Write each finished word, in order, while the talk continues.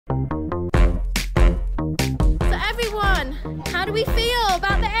How do we feel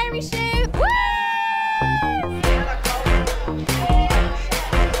about the Aerie shoot? Woo!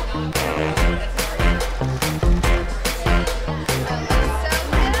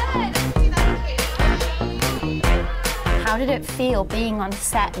 How did it feel being on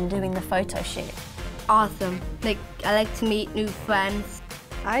set and doing the photo shoot? Awesome. Like, I like to meet new friends.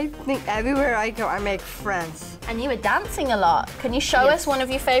 I think everywhere I go, I make friends. And you were dancing a lot. Can you show us one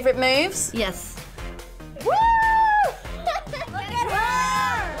of your favorite moves? Yes. Woo! Look at her!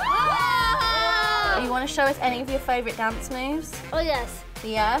 You want to show us any of your favorite dance moves? Oh, yes.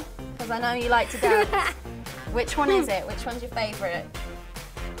 Yeah? Because I know you like to dance. Which one is it? Which one's your favorite?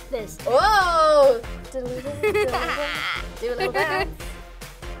 This. Whoa! Do a little dance.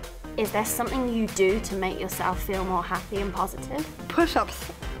 Is there something you do to make yourself feel more happy and positive?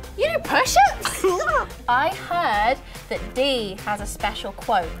 Push-ups. You do push-ups? I heard that Dee has a special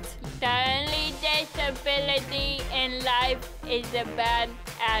quote. The only disability in life is a bad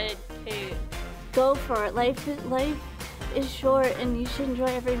attitude. Go for it. Life is short and you should enjoy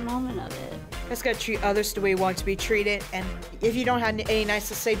every moment of it. Just gotta treat others the way you want to be treated, and if you don't have any nice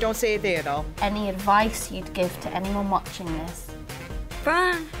to say, don't say it there at all. Any advice you'd give to anyone watching this?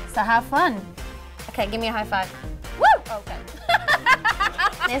 Fun. So have fun. Okay, give me a high five. Woo! Okay.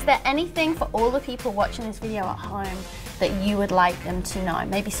 Is there anything for all the people watching this video at home that you would like them to know?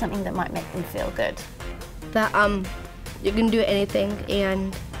 Maybe something that might make them feel good. That you can do anything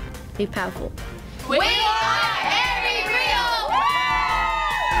and be powerful. We